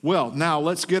Well, now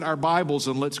let's get our Bibles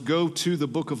and let's go to the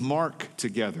book of Mark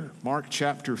together. Mark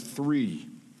chapter 3.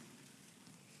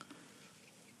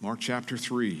 Mark chapter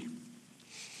 3.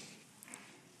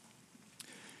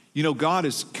 You know, God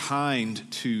is kind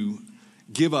to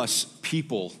give us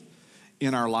people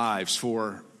in our lives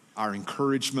for our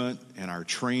encouragement and our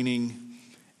training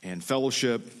and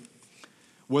fellowship,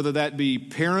 whether that be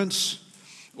parents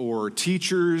or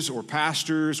teachers or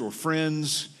pastors or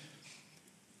friends.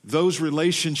 Those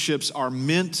relationships are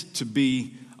meant to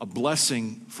be a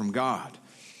blessing from God.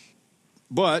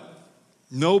 But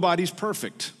nobody's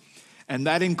perfect. And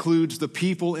that includes the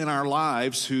people in our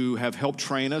lives who have helped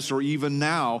train us or even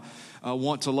now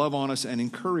want to love on us and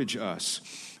encourage us.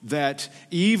 That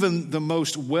even the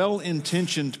most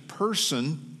well-intentioned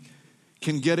person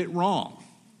can get it wrong.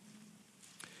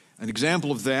 An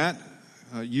example of that,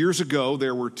 years ago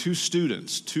there were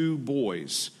two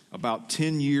boys, about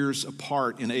 10 years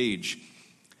apart in age.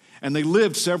 And they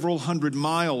lived several hundred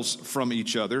miles from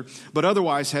each other, but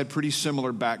otherwise had pretty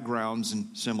similar backgrounds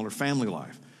and similar family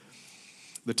life.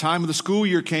 The time of the school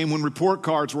year came when report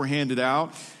cards were handed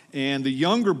out, and the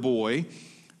younger boy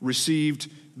received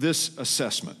this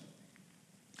assessment.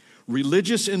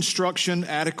 Religious instruction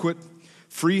adequate,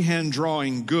 freehand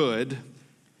drawing good,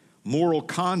 moral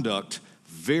conduct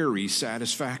very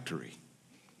satisfactory.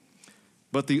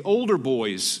 But the older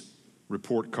boy's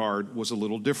report card was a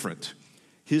little different.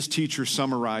 His teacher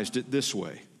summarized it this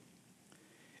way: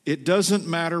 it doesn't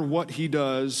matter what he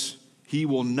does, he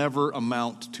will never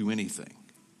amount to anything.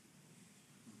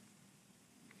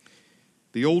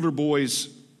 The older boy's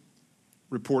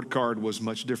report card was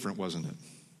much different, wasn't it?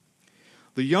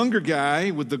 The younger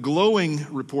guy with the glowing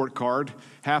report card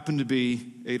happened to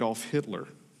be Adolf Hitler.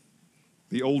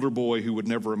 The older boy who would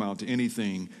never amount to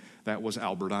anything, that was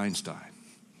Albert Einstein.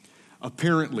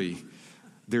 Apparently,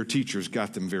 their teachers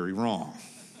got them very wrong.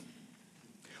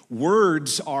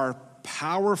 Words are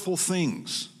powerful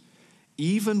things,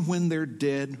 even when they're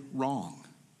dead wrong.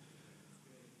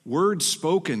 Words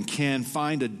spoken can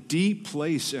find a deep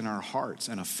place in our hearts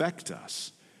and affect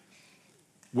us,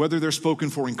 whether they're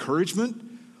spoken for encouragement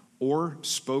or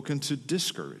spoken to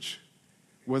discourage.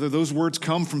 Whether those words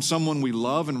come from someone we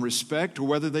love and respect, or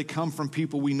whether they come from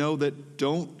people we know that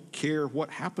don't care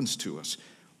what happens to us.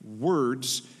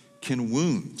 Words can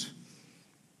wound.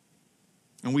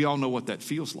 And we all know what that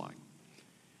feels like.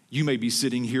 You may be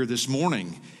sitting here this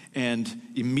morning and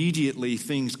immediately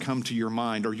things come to your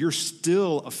mind, or you're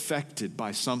still affected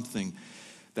by something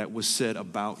that was said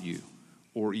about you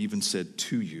or even said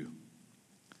to you.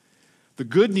 The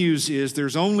good news is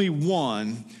there's only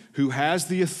one who has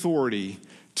the authority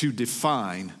to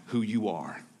define who you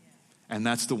are, and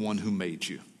that's the one who made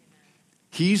you.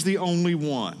 He's the only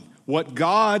one. What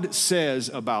God says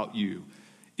about you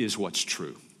is what's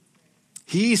true.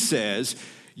 He says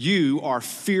you are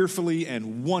fearfully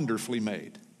and wonderfully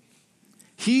made.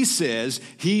 He says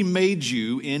He made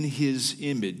you in His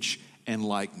image and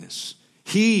likeness.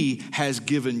 He has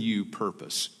given you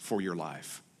purpose for your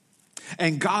life.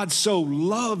 And God so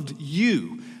loved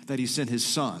you that He sent His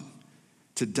Son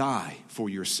to die for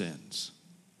your sins.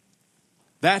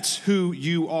 That's who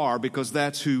you are, because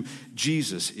that's who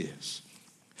Jesus is.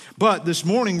 But this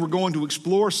morning we're going to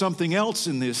explore something else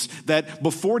in this, that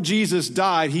before Jesus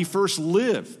died, He first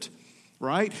lived,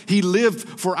 right? He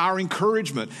lived for our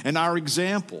encouragement and our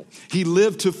example. He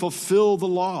lived to fulfill the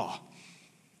law.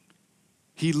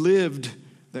 He lived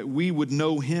that we would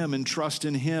know Him and trust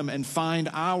in Him and find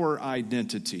our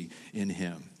identity in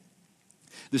Him.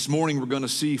 This morning we're going to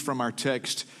see from our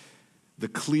text the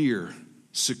clear,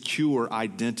 secure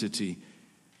identity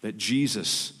that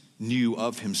Jesus knew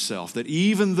of Himself. That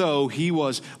even though He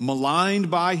was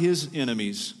maligned by His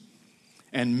enemies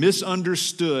and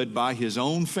misunderstood by His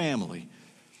own family,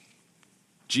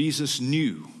 Jesus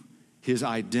knew His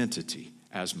identity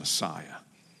as Messiah.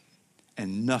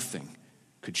 And nothing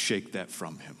could shake that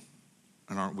from Him.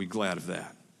 And aren't we glad of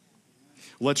that?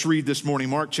 Let's read this morning,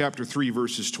 Mark chapter 3,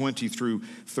 verses 20 through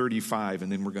 35,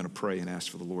 and then we're going to pray and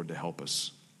ask for the Lord to help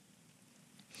us.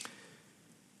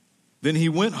 Then He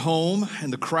went home,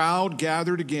 and the crowd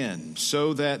gathered again,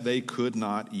 so that they could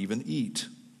not even eat.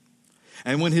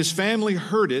 And when His family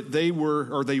heard it, they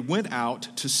went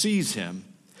out to seize Him,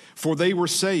 for they were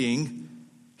saying,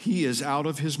 "He is out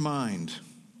of his mind."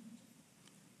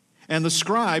 And the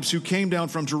scribes who came down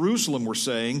from Jerusalem were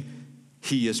saying,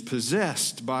 "He is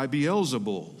possessed by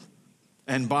Beelzebul,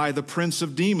 and by the prince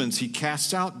of demons he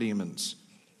casts out demons."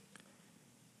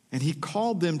 And He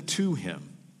called them to Him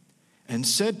and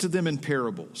said to them in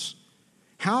parables,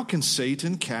 "How can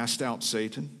Satan cast out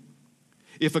Satan?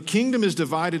 If a kingdom is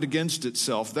divided against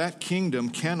itself, that kingdom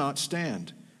cannot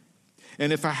stand.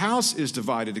 And if a house is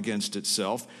divided against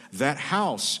itself, that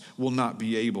house will not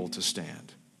be able to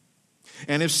stand.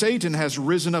 And if Satan has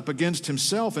risen up against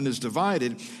himself and is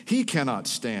divided, he cannot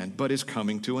stand, but is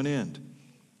coming to an end.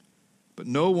 But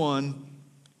no one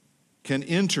can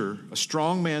enter a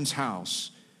strong man's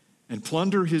house and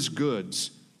plunder his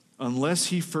goods unless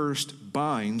he first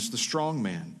binds the strong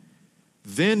man.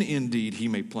 Then indeed he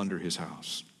may plunder his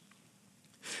house.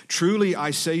 Truly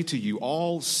I say to you,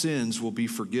 all sins will be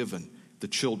forgiven the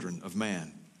children of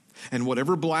man, and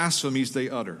whatever blasphemies they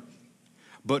utter.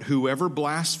 But whoever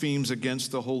blasphemes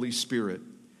against the Holy Spirit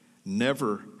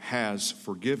never has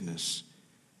forgiveness,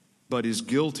 but is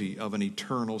guilty of an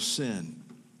eternal sin.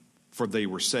 For they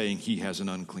were saying he has an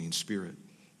unclean spirit.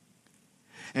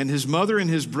 And his mother and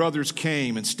his brothers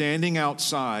came, and standing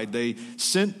outside, they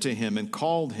sent to him and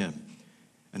called him.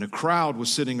 And a crowd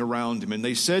was sitting around him. And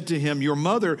they said to him, your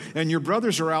mother and your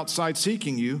brothers are outside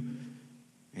seeking you.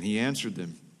 And he answered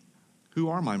them, who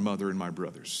are my mother and my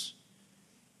brothers?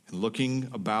 And looking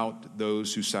about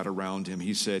those who sat around him,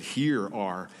 he said, here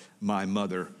are my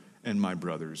mother and my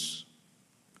brothers.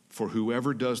 For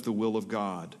whoever does the will of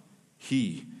God,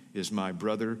 he is my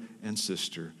brother and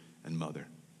sister and mother.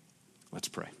 Let's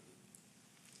pray.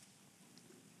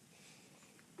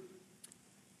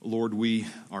 Lord, we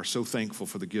are so thankful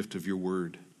for the gift of your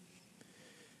word.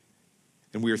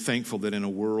 And we are thankful that in a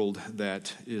world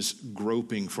that is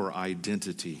groping for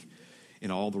identity in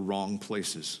all the wrong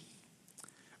places,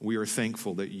 we are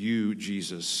thankful that you,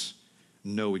 Jesus,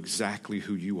 know exactly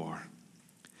who you are.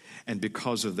 And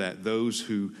because of that, those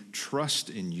who trust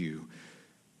in you,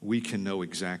 we can know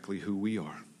exactly who we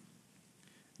are.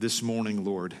 This morning,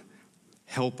 Lord,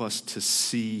 help us to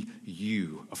see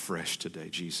you afresh today,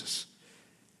 Jesus,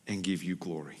 and give you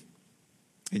glory.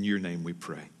 In your name we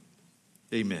pray.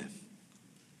 Amen.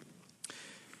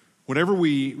 Whenever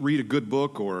we read a good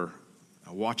book or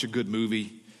watch a good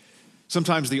movie,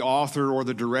 sometimes the author or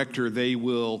the director, they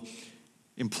will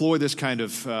employ this kind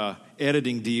of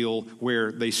editing deal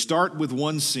where they start with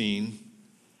one scene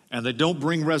and they don't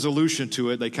bring resolution to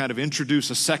it. They kind of introduce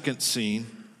a second scene,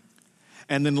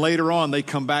 and then later on they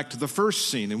come back to the first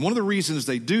scene. And one of the reasons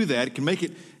they do that, it can make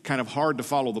it kind of hard to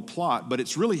follow the plot, but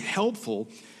it's really helpful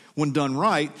when done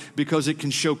right because it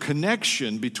can show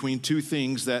connection between two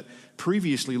things that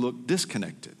previously looked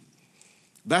disconnected.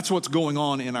 That's what's going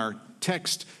on in our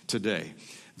text today.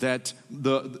 That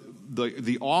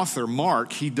the author,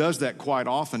 Mark, he does that quite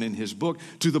often in his book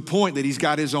to the point that he's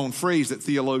got his own phrase that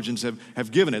theologians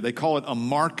have given it. They call it a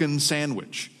Markan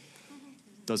sandwich.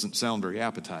 Doesn't sound very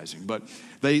appetizing, but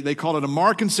they call it a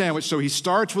Markan sandwich. So he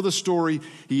starts with a story,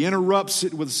 he interrupts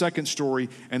it with a second story,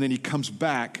 and then he comes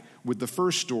back with the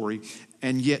first story,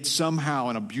 and yet somehow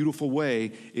in a beautiful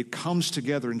way, it comes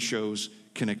together and shows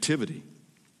connectivity.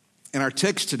 In our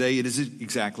text today, it is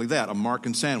exactly that, a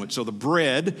Markan sandwich. So the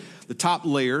bread, the top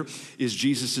layer, is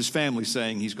Jesus' family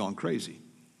saying he's gone crazy.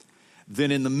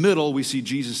 Then in the middle, we see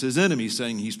Jesus' enemies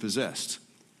saying he's possessed.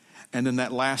 And then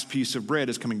that last piece of bread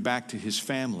is coming back to his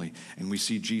family, and we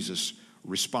see Jesus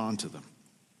respond to them.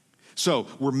 So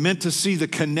we're meant to see the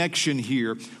connection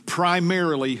here.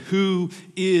 Primarily, who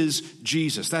is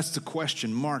Jesus? That's the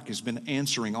question Mark has been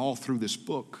answering all through this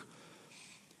book.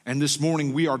 And this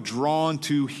morning we are drawn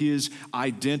to his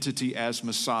identity as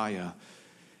Messiah,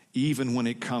 even when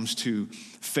it comes to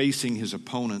facing his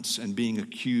opponents and being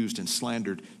accused and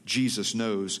slandered. Jesus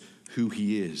knows who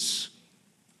he is.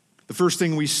 The first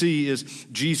thing we see is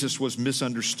Jesus was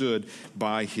misunderstood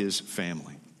by his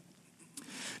family.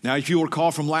 Now, if you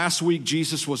recall from last week,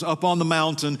 Jesus was up on the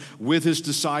mountain with his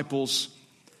disciples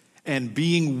and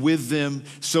being with them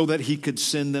so that he could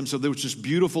send them. So there was this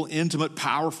beautiful, intimate,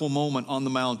 powerful moment on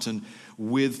the mountain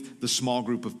with the small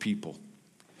group of people.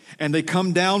 And they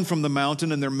come down from the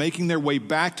mountain and they're making their way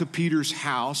back to Peter's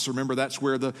house. Remember, that's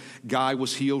where the guy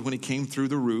was healed when he came through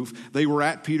the roof. They were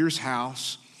at Peter's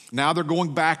house. Now they're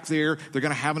going back there. They're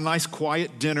going to have a nice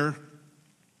quiet dinner.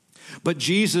 But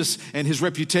Jesus and his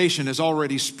reputation has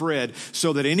already spread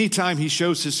so that anytime he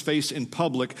shows his face in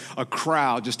public, a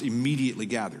crowd just immediately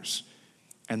gathers.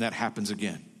 And that happens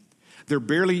again. They're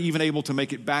barely even able to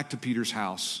make it back to Peter's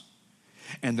house.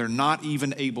 And they're not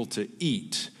even able to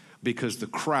eat because the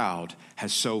crowd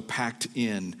has so packed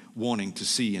in wanting to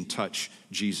see and touch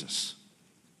Jesus.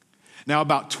 Now,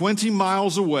 about 20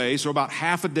 miles away, so about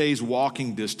half a day's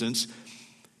walking distance,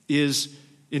 is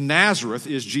in Nazareth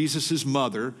is Jesus'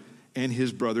 mother and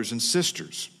his brothers and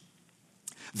sisters.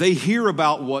 They hear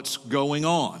about what's going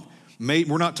on.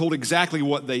 We're not told exactly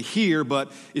what they hear,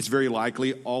 but it's very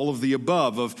likely all of the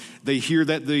above. They hear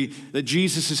that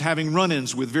Jesus is having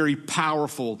run-ins with very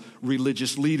powerful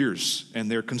religious leaders, and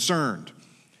they're concerned.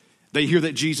 They hear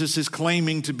that Jesus is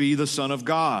claiming to be the Son of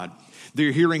God.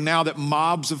 They're hearing now that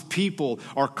mobs of people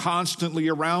are constantly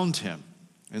around him,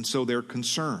 and so they're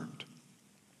concerned.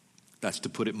 That's to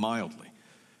put it mildly.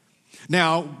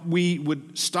 Now, we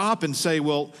would stop and say,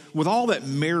 well, with all that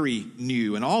Mary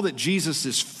knew and all that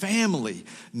Jesus' family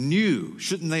knew,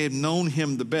 shouldn't they have known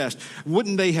him the best?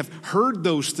 Wouldn't they have heard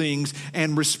those things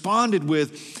and responded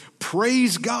with,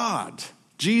 praise God,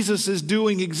 Jesus is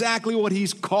doing exactly what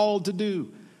he's called to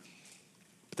do?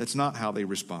 But that's not how they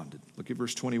responded. Look at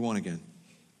verse 21 again.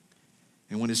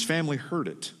 And when his family heard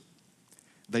it,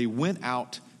 they went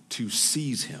out to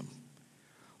seize him,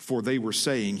 for they were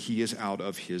saying he is out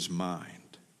of his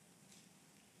mind.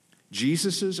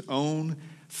 Jesus' own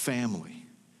family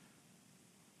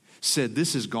said,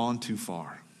 this has gone too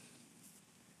far.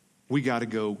 We got to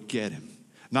go get him.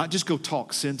 Not just go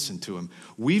talk sense into him.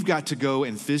 We've got to go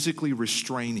and physically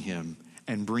restrain him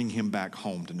and bring him back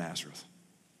home to Nazareth.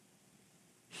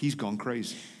 He's gone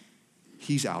crazy.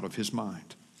 He's out of his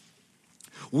mind.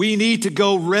 We need to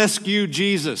go rescue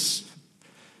Jesus.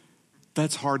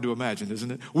 That's hard to imagine,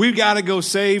 isn't it? We've got to go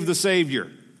save the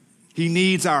Savior. He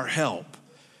needs our help.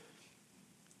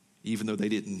 Even though they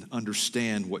didn't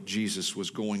understand what Jesus was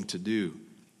going to do.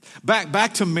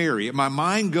 Back to Mary. My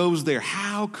mind goes there.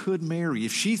 How could Mary,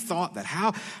 if she thought that,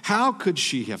 how could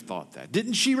she have thought that?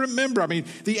 Didn't she remember? I mean,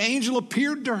 the angel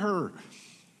appeared to her.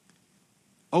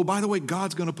 Oh, by the way,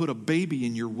 God's going to put a baby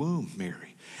in your womb,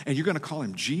 Mary. And you're going to call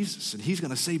him Jesus. And he's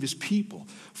going to save his people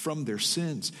from their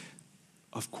sins.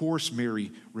 Of course,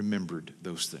 Mary remembered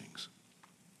those things.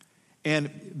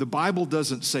 And the Bible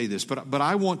doesn't say this, but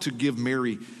I want to give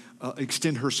Mary,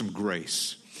 extend her some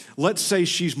grace. Let's say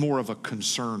she's more of a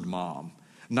concerned mom,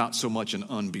 not so much an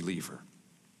unbeliever.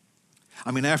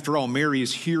 I mean, after all, Mary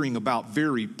is hearing about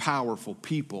very powerful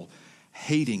people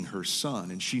hating her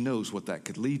son, and she knows what that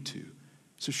could lead to.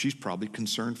 So she's probably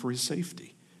concerned for his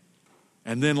safety.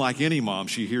 And then like any mom,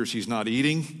 she hears he's not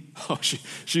eating. Oh,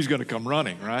 she's going to come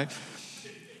running, right?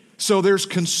 So there's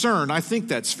concern. I think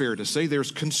that's fair to say. There's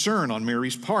concern on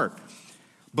Mary's part.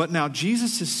 But now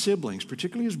Jesus' siblings,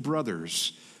 particularly his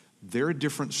brothers, they're a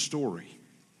different story.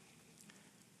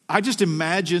 I just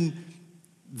imagine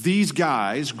these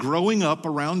guys growing up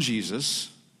around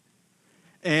Jesus,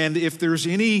 and if there's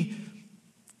any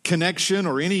connection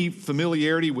or any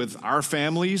familiarity with our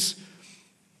families,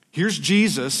 here's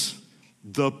Jesus,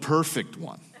 the perfect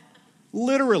one.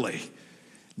 Literally.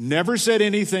 Never said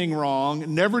anything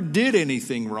wrong, never did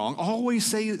anything wrong, always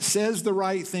says the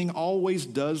right thing, always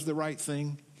does the right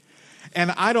thing.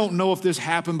 And I don't know if this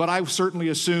happened, but I certainly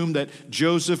assume that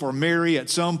Joseph or Mary at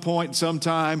some point,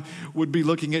 sometime, would be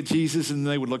looking at Jesus and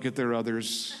they would look at their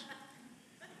others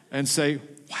and say,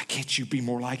 why can't you be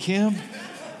more like him?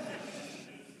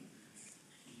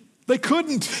 They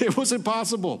couldn't. It was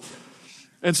impossible.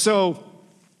 And so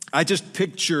I just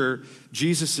picture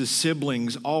Jesus'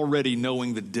 siblings already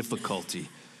knowing the difficulty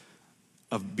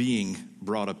of being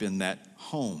brought up in that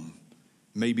home.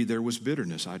 Maybe there was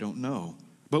bitterness, I don't know.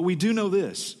 But we do know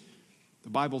this. The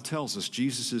Bible tells us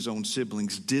Jesus' own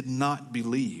siblings did not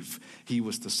believe he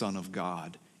was the Son of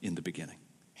God in the beginning.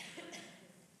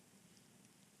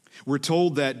 We're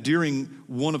told that during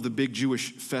one of the big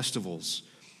Jewish festivals,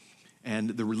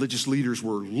 and the religious leaders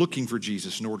were looking for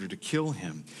Jesus in order to kill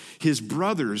him, his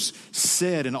brothers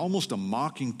said in almost a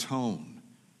mocking tone,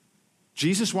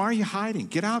 Jesus, why are you hiding?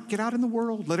 Get out in the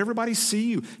world. Let everybody see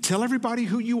you. Tell everybody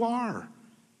who you are.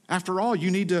 After all,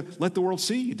 you need to let the world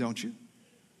see you, don't you?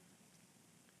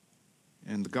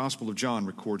 And the Gospel of John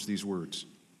records these words,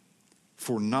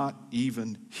 for not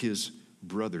even his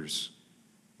brothers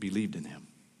believed in him.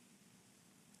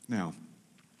 Now,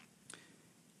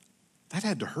 that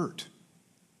had to hurt.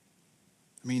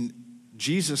 I mean,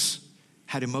 Jesus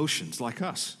had emotions like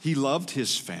us. He loved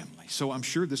his family, so I'm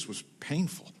sure this was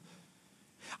painful.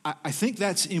 I think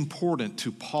that's important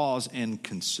to pause and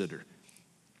consider,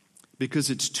 because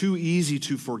it's too easy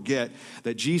to forget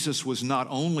that Jesus was not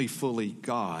only fully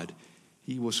God,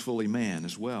 he was fully man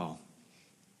as well.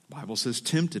 The Bible says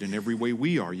tempted in every way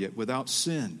we are, yet without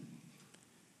sin.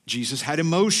 Jesus had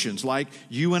emotions like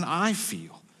you and I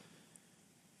feel,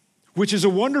 which is a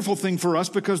wonderful thing for us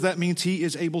because that means he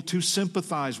is able to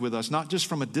sympathize with us, not just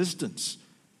from a distance,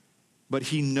 but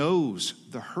he knows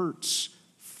the hurts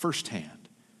firsthand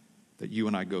that you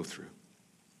and I go through.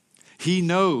 He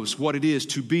knows what it is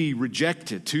to be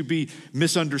rejected, to be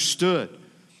misunderstood,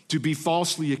 to be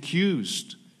falsely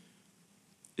accused,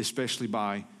 especially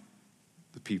by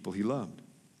the people he loved.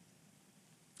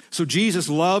 So Jesus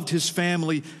loved his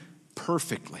family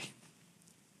perfectly,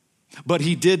 but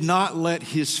he did not let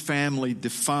his family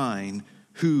define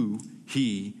who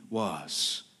he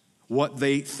was. what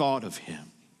they thought of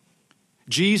him.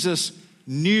 Jesus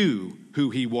knew who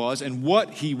he was and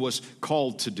what he was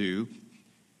called to do,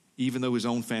 even though his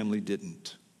own family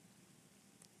didn't.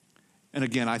 And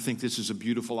again, I think this is a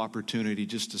beautiful opportunity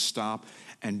just to stop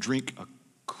and drink a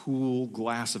cool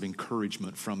glass of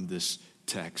encouragement from this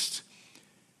text.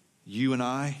 You and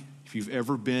I, if you've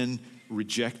ever been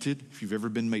rejected, if you've ever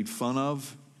been made fun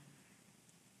of,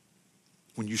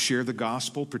 when you share the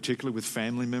gospel, particularly with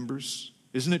family members,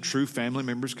 isn't it true family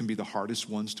members can be the hardest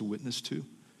ones to witness to?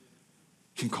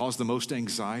 Can cause the most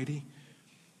anxiety?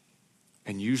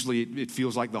 And usually it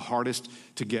feels like the hardest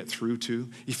to get through to.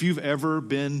 If you've ever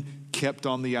been kept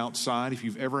on the outside, if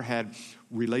you've ever had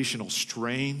relational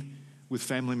strain with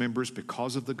family members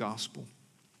because of the gospel,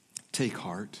 take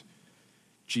heart.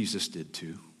 Jesus did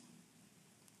too.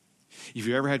 If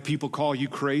you ever had people call you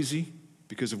crazy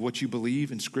because of what you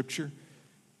believe in Scripture,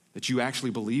 that you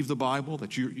actually believe the Bible,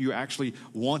 that you actually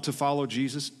want to follow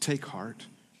Jesus, take heart.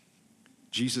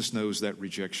 Jesus knows that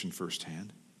rejection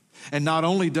firsthand. And not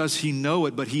only does he know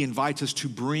it, but he invites us to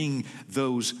bring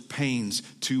those pains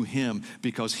to him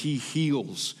because he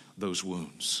heals those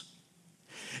wounds.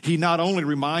 He not only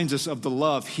reminds us of the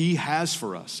love he has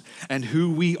for us and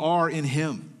who we are in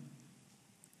him,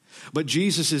 but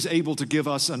Jesus is able to give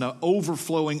us an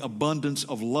overflowing abundance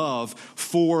of love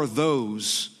for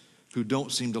those who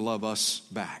don't seem to love us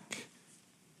back.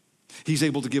 He's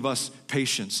able to give us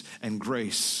patience and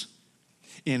grace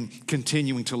in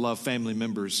continuing to love family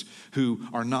members who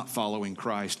are not following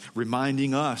Christ,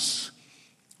 reminding us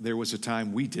there was a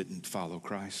time we didn't follow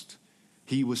Christ.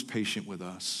 He was patient with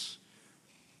us.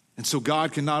 And so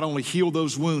God can not only heal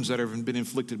those wounds that have been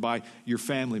inflicted by your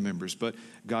family members, but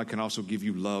God can also give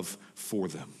you love for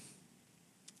them.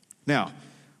 Now,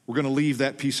 we're going to leave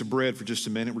that piece of bread for just a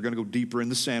minute. We're going to go deeper in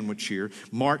the sandwich here.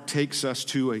 Mark takes us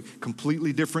to a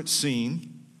completely different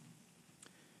scene.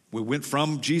 We went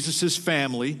from Jesus'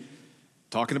 family,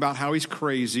 talking about how he's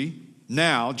crazy.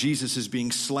 Now, Jesus is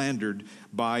being slandered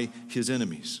by his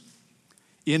enemies.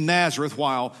 In Nazareth,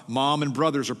 while mom and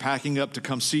brothers are packing up to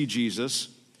come see Jesus,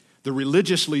 the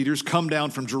religious leaders come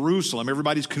down from Jerusalem.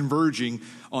 Everybody's converging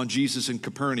on Jesus in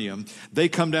Capernaum. They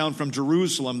come down from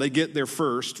Jerusalem. They get there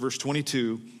first, verse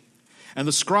 22. And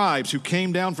the scribes who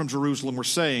came down from Jerusalem were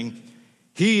saying,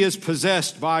 "He is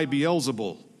possessed by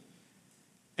Beelzebul,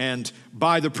 and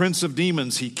by the prince of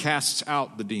demons he casts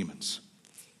out the demons."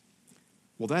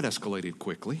 Well, that escalated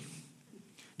quickly.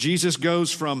 Jesus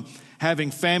goes from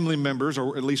having family members,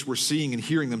 or at least we're seeing and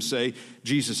hearing them say,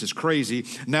 Jesus is crazy.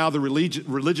 Now the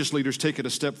religious leaders take it a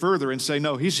step further and say,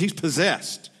 no, he's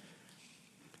possessed.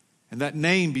 And that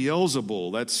name,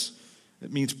 Beelzebul,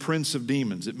 it means prince of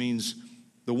demons. It means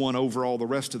the one over all the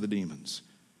rest of the demons.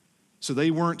 So they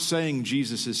weren't saying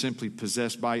Jesus is simply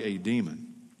possessed by a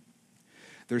demon.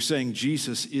 They're saying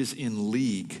Jesus is in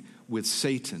league with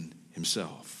Satan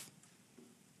himself.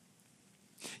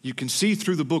 You can see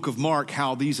through the book of Mark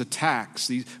how these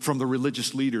attacks from the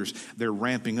religious leaders, they're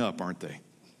ramping up, aren't they?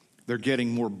 They're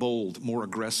getting more bold, more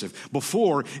aggressive.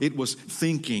 Before, it was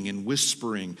thinking and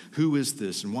whispering, who is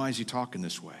this and why is he talking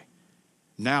this way?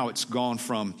 Now it's gone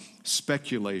from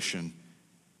speculation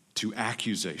to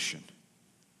accusation.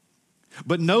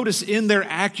 But notice in their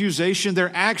accusation,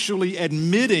 they're actually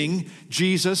admitting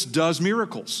Jesus does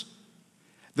miracles.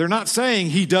 They're not saying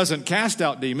he doesn't cast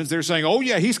out demons. They're saying, oh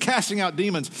yeah, he's casting out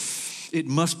demons. It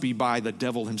must be by the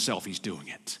devil himself he's doing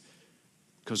it.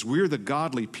 Because we're the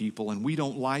godly people and we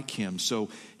don't like him, so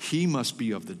he must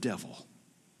be of the devil.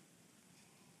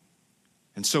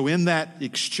 And so in that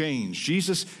exchange,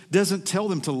 Jesus doesn't tell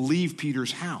them to leave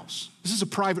Peter's house. This is a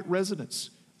private residence.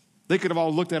 They could have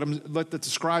all looked at him, looked at the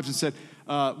scribes and said,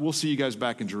 we'll see you guys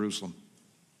back in Jerusalem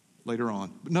later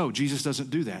on. But no, Jesus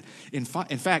doesn't do that. In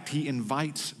fact, he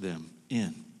invites them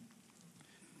in.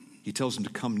 He tells them to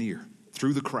come near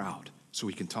through the crowd so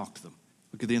he can talk to them.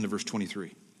 Look at the end of verse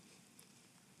 23.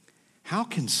 How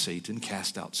can Satan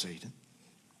cast out Satan?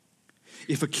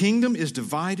 If a kingdom is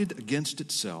divided against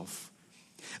itself,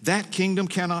 that kingdom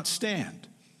cannot stand.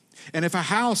 And if a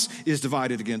house is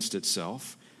divided against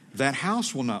itself, that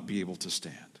house will not be able to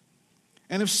stand.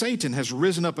 And if Satan has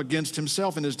risen up against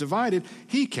himself and is divided,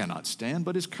 he cannot stand,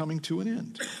 but is coming to an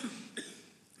end.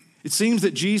 It seems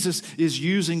that Jesus is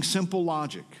using simple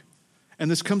logic.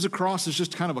 And this comes across as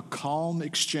just kind of a calm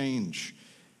exchange.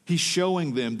 He's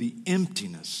showing them the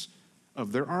emptiness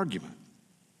of their argument.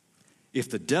 If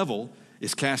the devil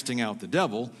is casting out the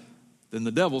devil, then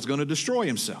the devil's going to destroy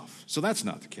himself. So that's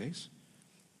not the case.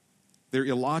 They're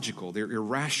illogical. They're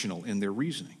irrational in their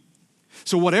reasoning.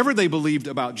 So whatever they believed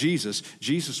about Jesus,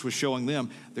 Jesus was showing them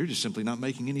they're just simply not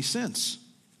making any sense.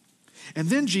 And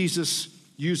then Jesus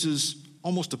uses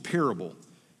almost a parable,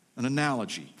 an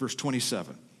analogy, verse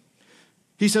 27.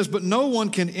 He says, "But no one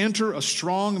can enter a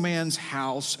strong man's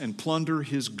house and plunder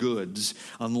his goods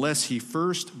unless he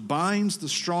first binds the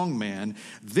strong man,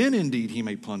 then indeed he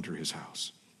may plunder his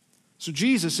house." So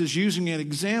Jesus is using an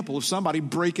example of somebody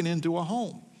breaking into a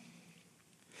home.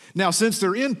 Now, since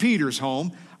they're in Peter's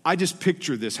home, I just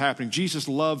picture this happening. Jesus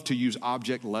loved to use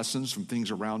object lessons from things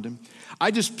around him.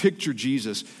 I just picture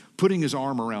Jesus putting his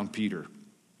arm around Peter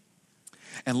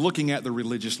and looking at the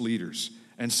religious leaders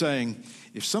and saying,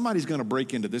 if somebody's going to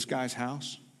break into this guy's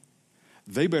house,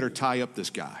 they better tie up this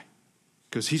guy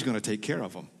because he's going to take care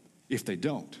of them if they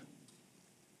don't.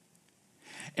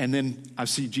 And then I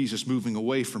see Jesus moving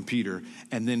away from Peter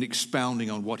and then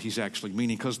expounding on what he's actually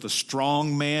meaning, because the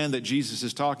strong man that Jesus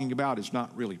is talking about is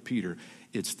not really Peter,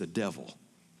 it's the devil.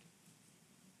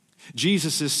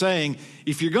 Jesus is saying,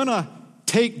 if you're going to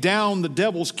take down the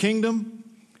devil's kingdom,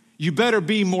 you better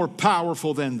be more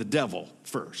powerful than the devil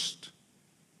first.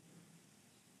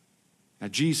 Now,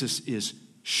 Jesus is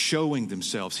showing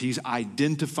themselves. He's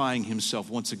identifying himself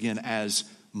once again as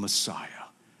Messiah,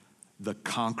 the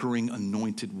conquering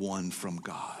anointed one from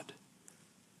God,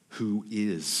 who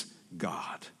is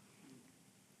God.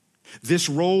 This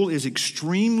role is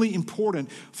extremely important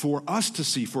for us to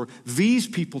see, for these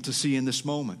people to see in this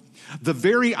moment. The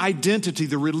very identity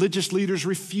the religious leaders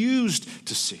refused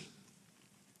to see.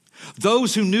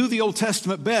 Those who knew the Old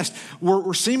Testament best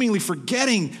were seemingly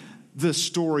forgetting the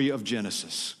story of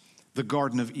Genesis, the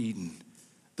Garden of Eden,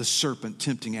 the serpent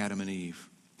tempting Adam and Eve.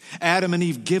 Adam and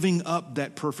Eve giving up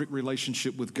that perfect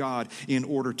relationship with God in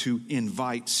order to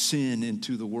invite sin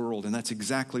into the world. And that's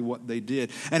exactly what they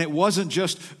did. And it wasn't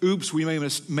just, oops, we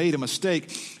made a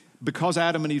mistake. Because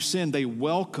Adam and Eve sinned, they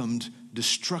welcomed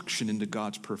destruction into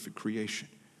God's perfect creation.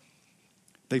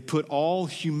 They put all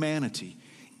humanity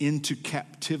into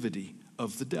captivity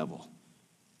of the devil,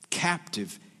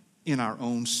 captive in our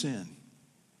own sin.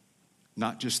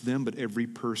 Not just them, but every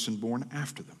person born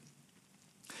after them.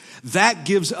 That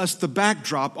gives us the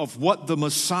backdrop of what the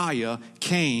Messiah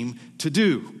came to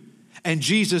do. And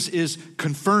Jesus is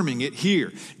confirming it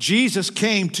here. Jesus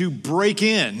came to break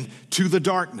in to the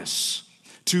darkness,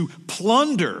 to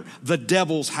plunder the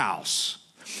devil's house.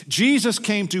 Jesus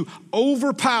came to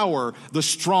overpower the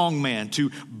strong man, to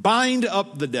bind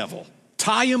up the devil,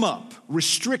 tie him up,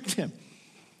 restrict him,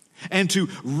 and to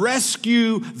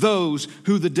rescue those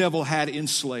who the devil had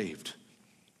enslaved.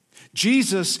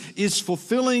 Jesus is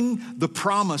fulfilling the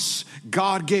promise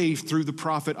God gave through the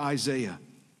prophet Isaiah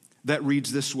that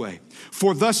reads this way: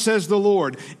 "For thus says the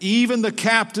Lord, even the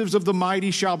captives of the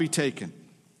mighty shall be taken,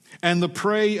 and the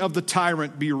prey of the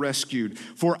tyrant be rescued.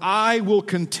 For I will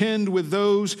contend with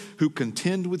those who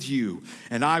contend with you,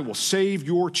 and I will save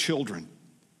your children.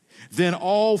 Then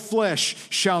all flesh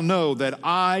shall know that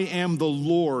I am the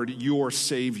Lord your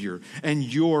Savior and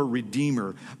your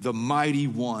Redeemer, the mighty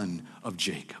one of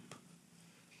Jacob."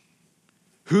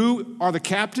 Who are the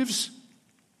captives?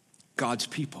 God's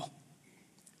people.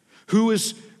 Who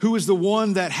is the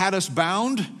one that had us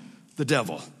bound? The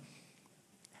devil.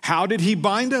 How did he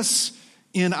bind us?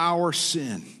 In our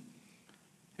sin.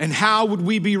 And how would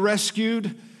we be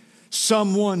rescued?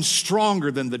 Someone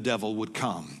stronger than the devil would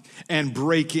come and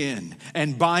break in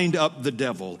and bind up the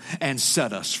devil and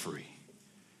set us free.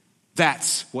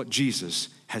 That's what Jesus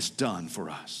has done for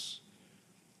us.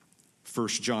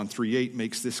 1 John 3:8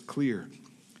 makes this clear.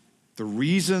 The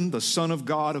reason the Son of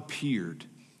God appeared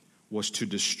was to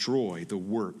destroy the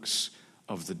works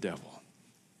of the devil.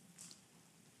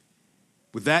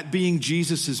 With that being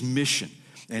Jesus' mission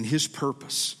and his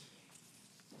purpose,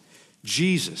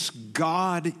 Jesus,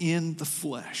 God in the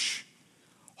flesh,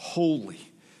 holy,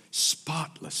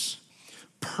 spotless,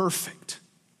 perfect.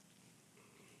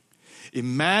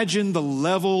 Imagine the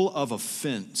level of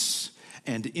offense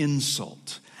and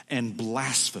insult and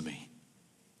blasphemy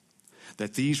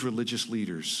that these religious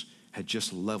leaders had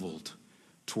just leveled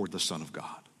toward the Son of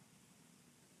God.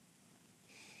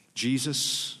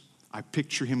 Jesus, I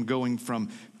picture him going from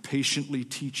patiently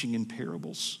teaching in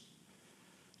parables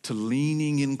to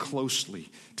leaning in closely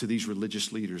to these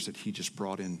religious leaders that he just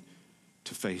brought in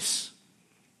to face.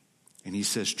 And he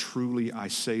says, "Truly I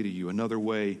say to you." Another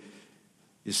way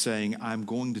is saying, I'm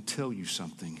going to tell you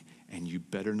something and you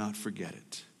better not forget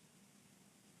it.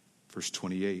 Verse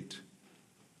 28.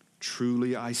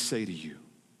 "Truly I say to you,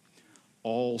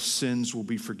 all sins will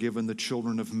be forgiven the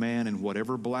children of man and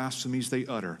whatever blasphemies they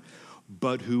utter.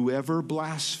 But whoever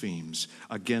blasphemes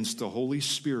against the Holy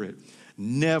Spirit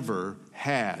never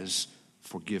has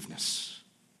forgiveness,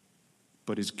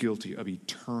 but is guilty of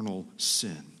eternal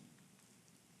sin."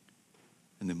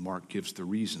 And then Mark gives the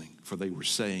reasoning, for they were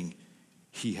saying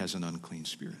he has an unclean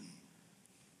spirit.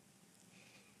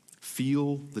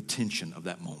 Feel the tension of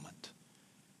that moment.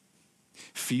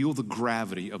 Feel the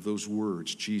gravity of those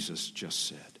words Jesus just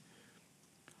said.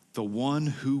 The one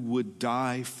who would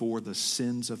die for the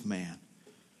sins of man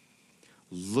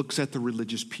looks at the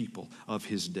religious people of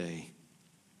his day.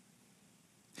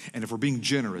 And if we're being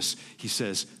generous, he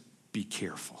says, be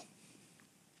careful.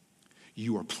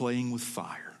 You are playing with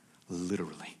fire,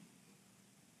 literally.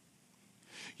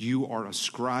 You are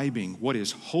ascribing what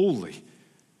is holy,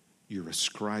 you're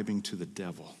ascribing to the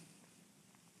devil.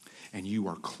 And you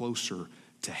are closer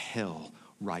to hell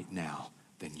right now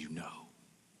than you know.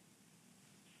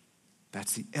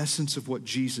 That's the essence of what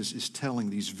Jesus is telling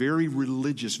these very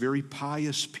religious, very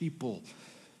pious people.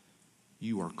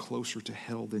 You are closer to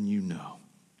hell than you know.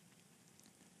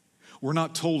 We're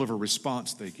not told of a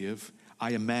response they give.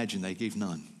 I imagine they gave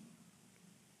none.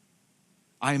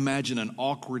 I imagine an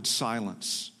awkward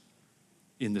silence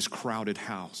in this crowded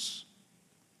house.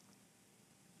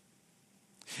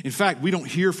 In fact, we don't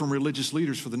hear from religious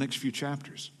leaders for the next few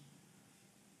chapters.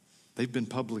 They've been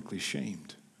publicly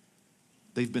shamed.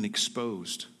 They've been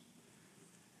exposed.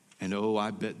 And oh,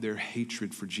 I bet their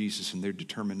hatred for Jesus and their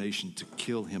determination to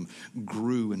kill him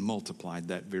grew and multiplied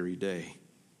that very day.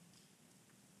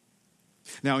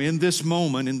 Now, in this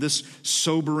moment, in this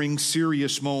sobering,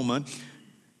 serious moment,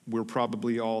 we're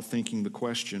probably all thinking the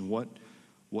question, what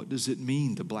does it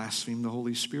mean to blaspheme the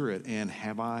Holy Spirit? And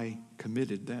have I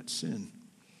committed that sin?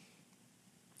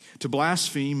 To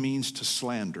blaspheme means to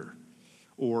slander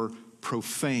or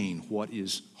profane what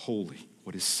is holy,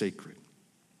 what is sacred.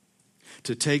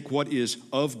 To take what is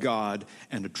of God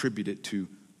and attribute it to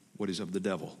what is of the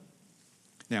devil.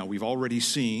 Now, we've already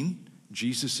seen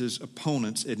Jesus'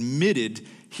 opponents admitted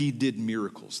he did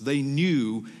miracles. They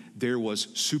knew there was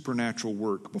supernatural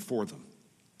work before them.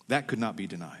 That could not be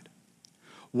denied.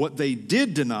 What they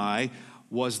did deny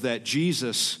was that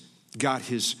Jesus got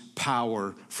his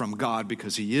power from God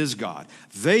because he is God.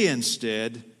 They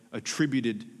instead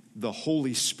attributed the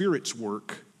Holy Spirit's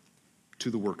work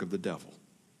to the work of the devil.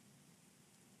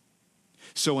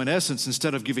 So in essence,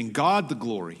 instead of giving God the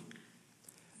glory,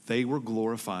 they were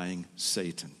glorifying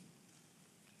Satan.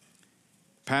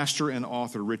 Pastor and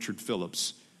author Richard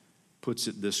Phillips puts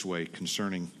it this way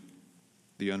concerning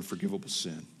the unforgivable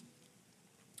sin.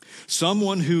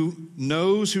 Someone who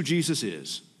knows who Jesus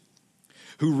is,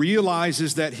 who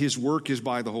realizes that his work is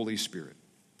by the Holy Spirit,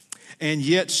 and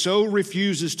yet so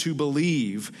refuses to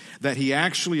believe that he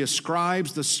actually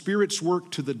ascribes the Spirit's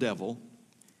work to the devil,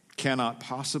 cannot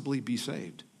possibly be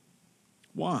saved.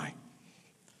 Why?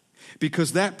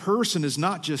 Because that person is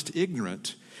not just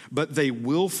ignorant, but they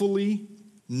willfully,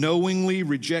 knowingly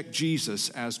reject Jesus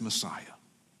as Messiah,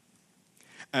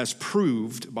 as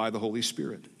proved by the Holy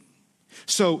Spirit.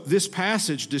 So this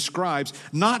passage describes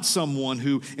not someone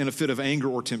who, in a fit of anger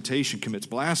or temptation, commits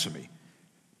blasphemy,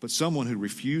 but someone who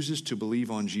refuses to believe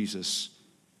on Jesus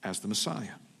as the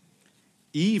Messiah,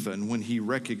 even when he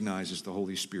recognizes the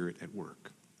Holy Spirit at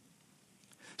work.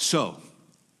 So,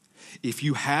 if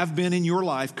you have been in your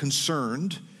life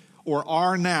concerned, or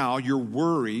are now, you're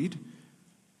worried,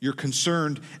 you're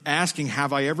concerned, asking,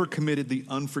 have I ever committed the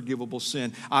unforgivable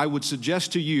sin? I would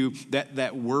suggest to you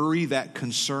that worry, that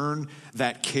concern,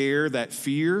 that care, that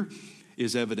fear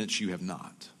is evidence you have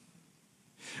not.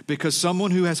 Because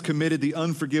someone who has committed the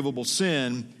unforgivable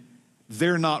sin,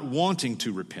 they're not wanting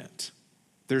to repent.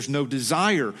 There's no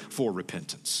desire for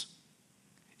repentance.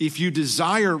 If you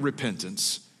desire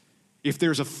repentance, if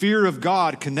there's a fear of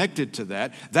God connected to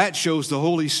that, that shows the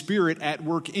Holy Spirit at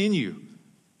work in you.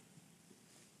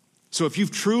 So if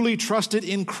you've truly trusted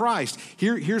in Christ,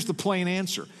 here's the plain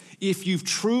answer. If you've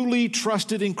truly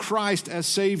trusted in Christ as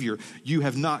Savior, you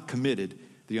have not committed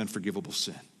the unforgivable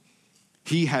sin.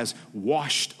 He has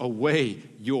washed away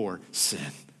your sin.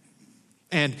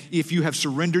 And if you have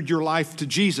surrendered your life to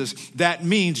Jesus, that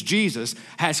means Jesus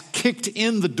has kicked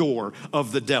in the door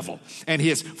of the devil and he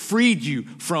has freed you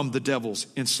from the devil's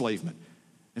enslavement.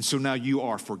 And so now you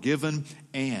are forgiven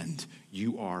and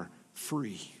you are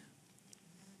free.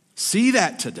 See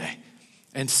that today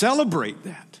and celebrate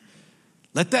that.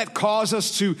 Let that cause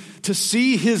us to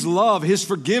see his love, his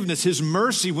forgiveness, his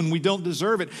mercy when we don't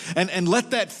deserve it. And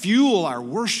let that fuel our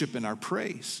worship and our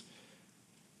praise.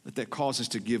 Let that cause us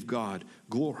to give God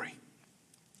glory.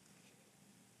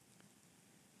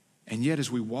 And yet as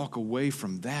we walk away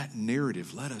from that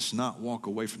narrative, let us not walk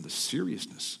away from the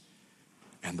seriousness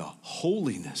and the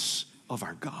holiness of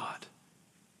our God.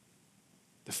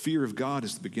 The fear of God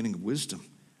is the beginning of wisdom.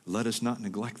 Let us not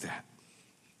neglect that.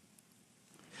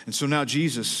 And so now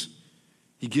Jesus,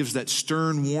 he gives that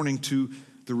stern warning to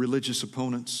the religious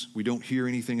opponents. We don't hear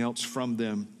anything else from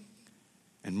them.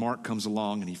 And Mark comes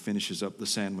along and he finishes up the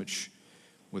sandwich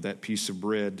with that piece of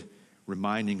bread,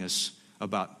 reminding us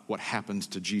about what happens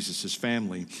to Jesus'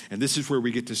 family. And this is where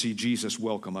we get to see Jesus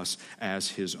welcome us as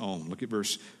his own. Look at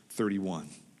verse 31.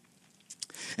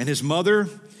 And his mother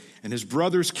and his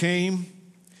brothers came,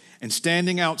 and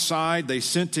standing outside, they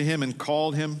sent to him and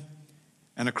called him.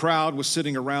 And a crowd was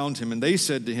sitting around him, and they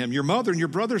said to him, "Your mother and your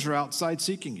brothers are outside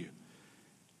seeking you."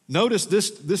 Notice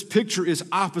this picture is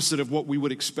opposite of what we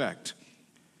would expect.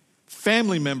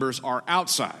 Family members are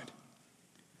outside.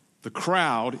 The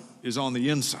crowd is on the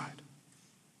inside.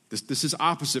 This is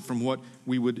opposite from what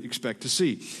we would expect to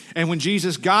see. And when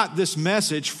Jesus got this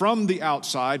message from the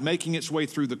outside, making its way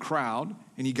through the crowd,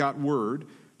 and he got word,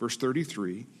 verse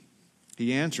 33,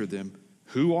 he answered them,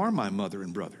 "Who are my mother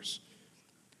and brothers?"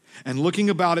 And looking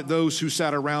about at those who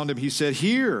sat around him, he said,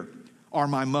 "Here are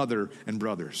my mother and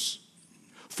brothers.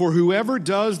 For whoever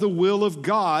does the will of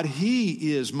God,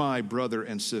 he is my brother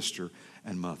and sister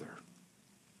and mother."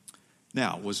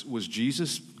 Now, was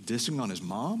Jesus dissing on his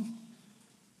mom?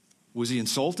 Was he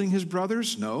insulting his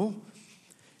brothers? No.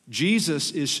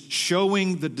 Jesus is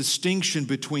showing the distinction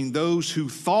between those who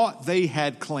thought they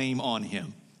had claim on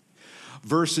him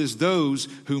versus those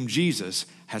whom Jesus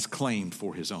has claimed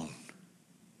for his own.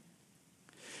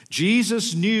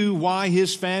 Jesus knew why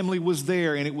his family was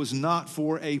there, and it was not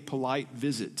for a polite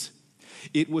visit.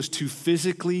 It was to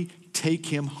physically take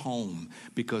him home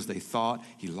because they thought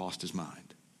he lost his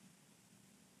mind.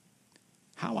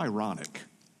 How ironic.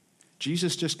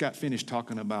 Jesus just got finished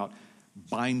talking about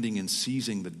binding and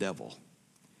seizing the devil.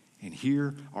 And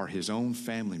here are his own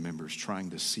family members trying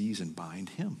to seize and bind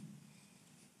him.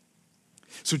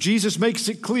 So Jesus makes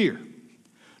it clear.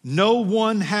 No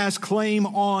one has claim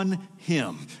on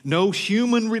him. No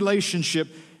human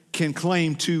relationship can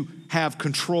claim to have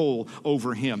control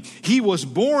over him. He was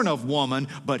born of woman,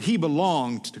 but he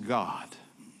belonged to God.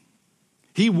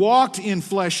 He walked in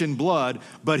flesh and blood,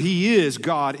 but he is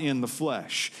God in the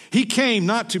flesh. He came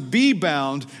not to be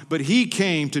bound, but he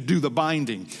came to do the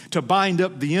binding, to bind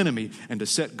up the enemy and to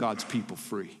set God's people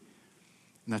free.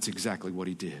 And that's exactly what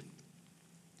he did.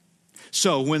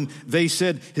 So when they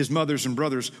said his mothers and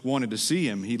brothers wanted to see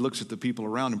him, he looks at the people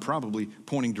around him, probably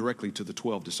pointing directly to the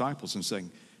 12 disciples and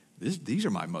saying, "These are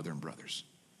my mother and brothers.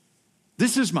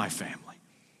 This is my family.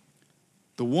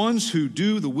 The ones who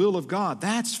do the will of God,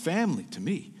 that's family to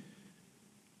me."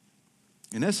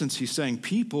 In essence, he's saying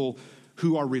people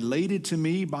who are related to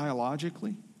me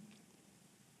biologically,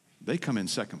 they come in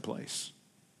second place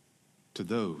to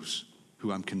those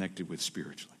who I'm connected with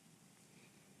spiritually.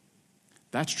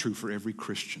 That's true for every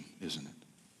Christian, isn't it?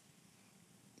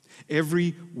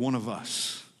 Every one of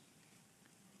us.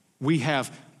 We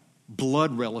have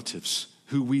blood relatives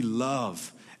who we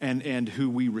love and who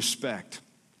we respect.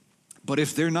 But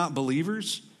if they're not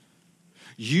believers,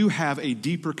 you have a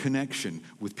deeper connection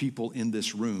with people in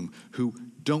this room who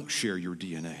don't share your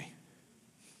DNA,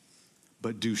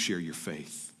 but do share your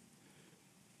faith.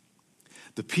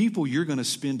 The people you're going to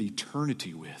spend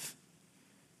eternity with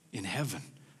in heaven,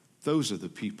 those are the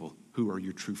people who are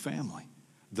your true family,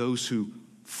 those who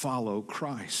follow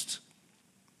Christ.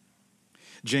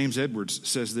 James Edwards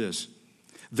says this,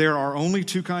 "There are only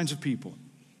two kinds of people,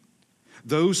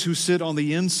 those who sit on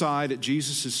the inside at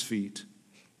Jesus' feet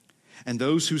and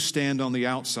those who stand on the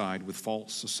outside with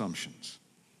false assumptions.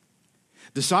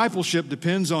 Discipleship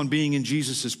depends on being in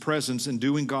Jesus' presence and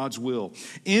doing God's will.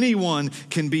 Anyone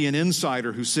can be an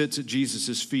insider who sits at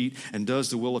Jesus' feet and does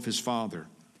the will of his Father.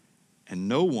 And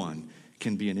no one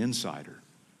can be an insider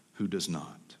who does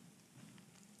not."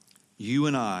 You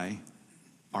and I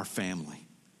are family.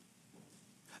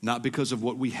 Not because of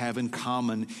what we have in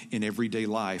common in everyday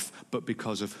life, but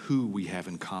because of who we have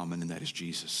in common, and that is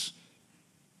Jesus.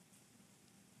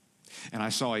 And I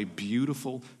saw a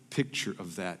beautiful picture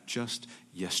of that just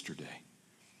yesterday.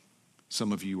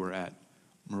 Some of you were at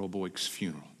Merle Boyk's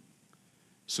funeral,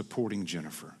 supporting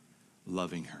Jennifer,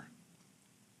 loving her.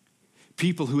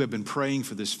 People who have been praying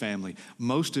for this family.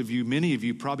 Most of you, many of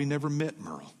you probably never met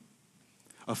Merle.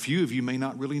 A few of you may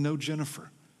not really know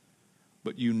Jennifer,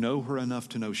 but you know her enough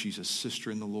to know she's a sister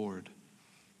in the Lord.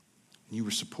 And you were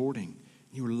supporting,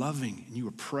 and you were loving, and you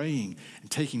were praying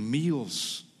and taking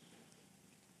meals.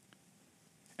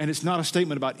 And it's not a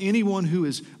statement about anyone who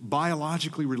is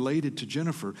biologically related to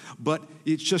Jennifer, but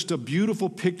it's just a beautiful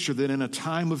picture that in a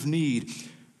time of need,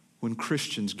 when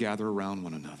Christians gather around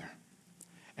one another,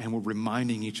 and we're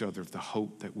reminding each other of the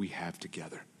hope that we have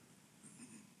together.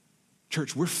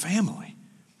 Church, we're family.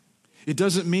 It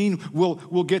doesn't mean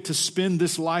we'll get to spend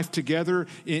this life together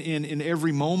in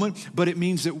every moment, but it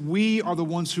means that we are the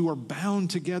ones who are bound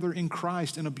together in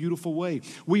Christ in a beautiful way.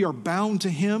 We are bound to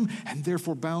Him and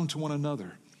therefore bound to one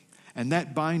another. And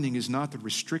that binding is not the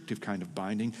restrictive kind of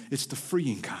binding, it's the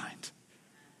freeing kind.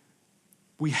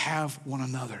 We have one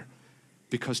another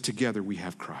because together we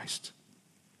have Christ.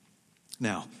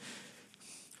 Now,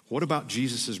 what about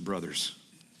Jesus' brothers?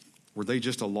 Were they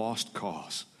just a lost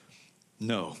cause?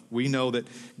 No, we know that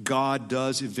God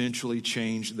does eventually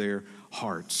change their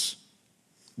hearts.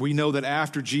 We know that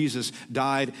after Jesus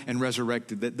died and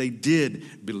resurrected, that they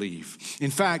did believe. In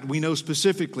fact, we know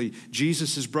specifically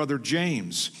Jesus' brother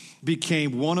James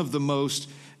became one of the most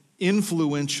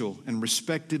influential and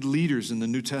respected leaders in the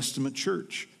New Testament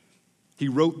church. He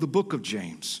wrote the book of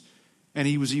James, and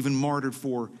he was even martyred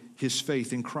for his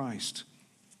faith in Christ.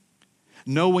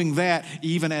 Knowing that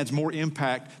even adds more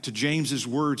impact to James's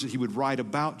words that he would write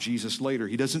about Jesus later.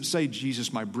 He doesn't say,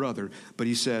 Jesus, my brother, but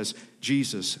he says,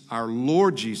 Jesus, our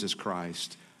Lord Jesus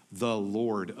Christ, the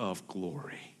Lord of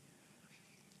glory.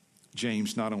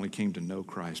 James not only came to know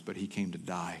Christ, but he came to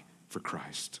die for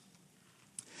Christ.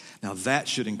 Now that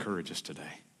should encourage us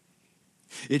today.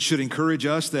 It should encourage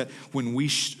us that when we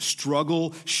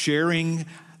struggle sharing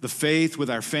the faith with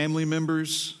our family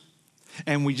members,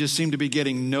 and we just seem to be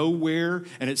getting nowhere,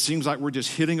 and it seems like we're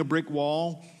just hitting a brick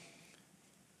wall,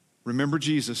 remember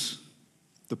Jesus,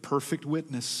 the perfect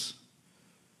witness.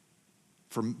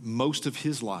 For most of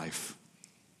his life,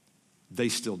 they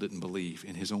still didn't believe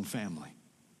in his own family.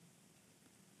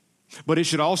 But it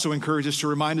should also encourage us to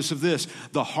remind us of this: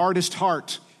 the hardest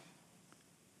heart,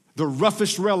 the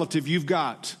roughest relative you've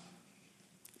got,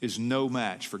 is no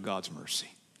match for God's mercy.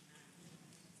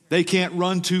 They can't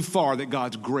run too far that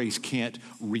God's grace can't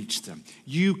reach them.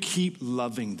 You keep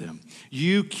loving them.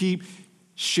 You keep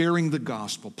sharing the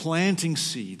gospel, planting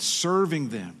seeds, serving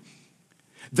them.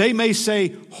 They may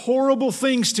say horrible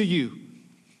things to you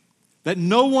that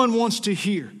no one wants to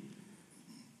hear,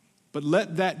 but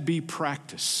let that be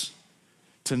practice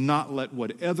to not let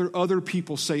what other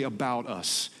people say about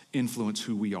us influence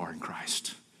who we are in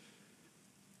Christ.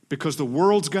 Because the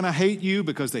world's going to hate you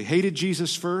because they hated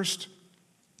Jesus first.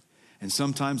 And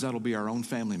sometimes that'll be our own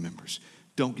family members.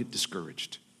 Don't get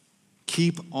discouraged.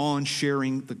 Keep on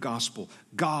sharing the gospel.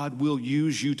 God will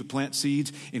use you to plant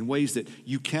seeds in ways that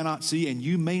you cannot see and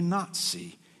you may not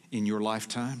see in your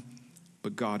lifetime,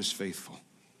 but God is faithful.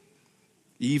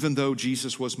 Even though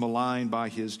Jesus was maligned by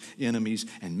his enemies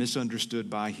and misunderstood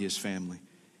by his family,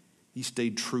 he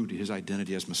stayed true to his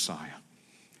identity as Messiah,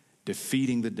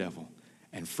 defeating the devil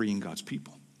and freeing God's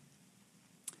people.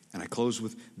 And I close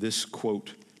with this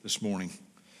quote this morning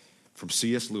from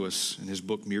C.S. Lewis in his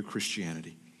book, Mere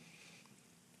Christianity.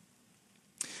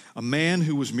 A man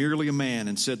who was merely a man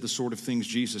and said the sort of things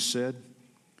Jesus said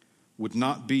would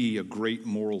not be a great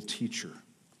moral teacher.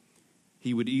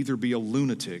 He would either be a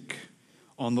lunatic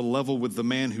on the level with the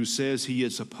man who says he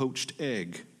is a poached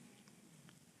egg,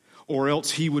 or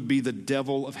else he would be the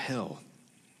devil of hell.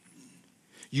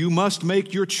 You must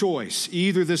make your choice.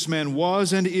 Either this man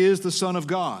was and is the Son of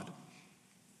God,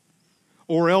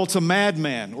 or else a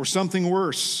madman or something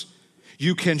worse.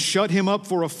 You can shut him up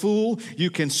for a fool, you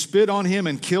can spit on him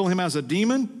and kill him as a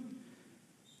demon,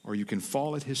 or you can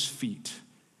fall at his feet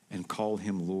and call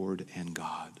him Lord and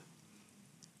God.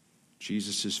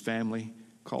 Jesus' family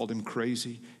called him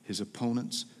crazy. His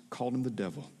opponents called him the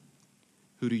devil.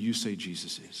 Who do you say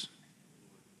Jesus is?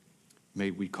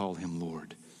 May we call him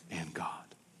Lord and God.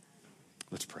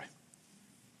 Let's pray.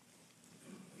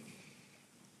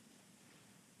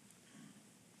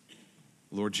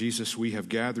 Lord Jesus, we have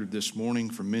gathered this morning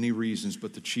for many reasons,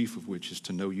 but the chief of which is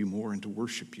to know you more and to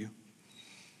worship you.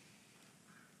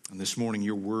 And this morning,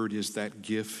 your word is that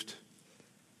gift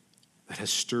that has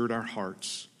stirred our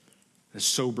hearts, has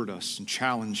sobered us and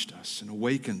challenged us and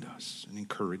awakened us and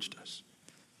encouraged us.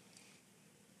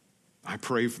 I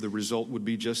pray for the result would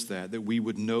be just that we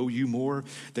would know you more,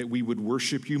 that we would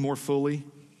worship you more fully,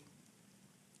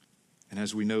 and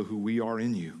as we know who we are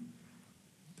in you,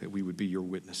 that we would be your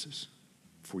witnesses.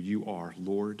 For you are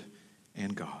Lord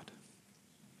and God.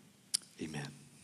 Amen.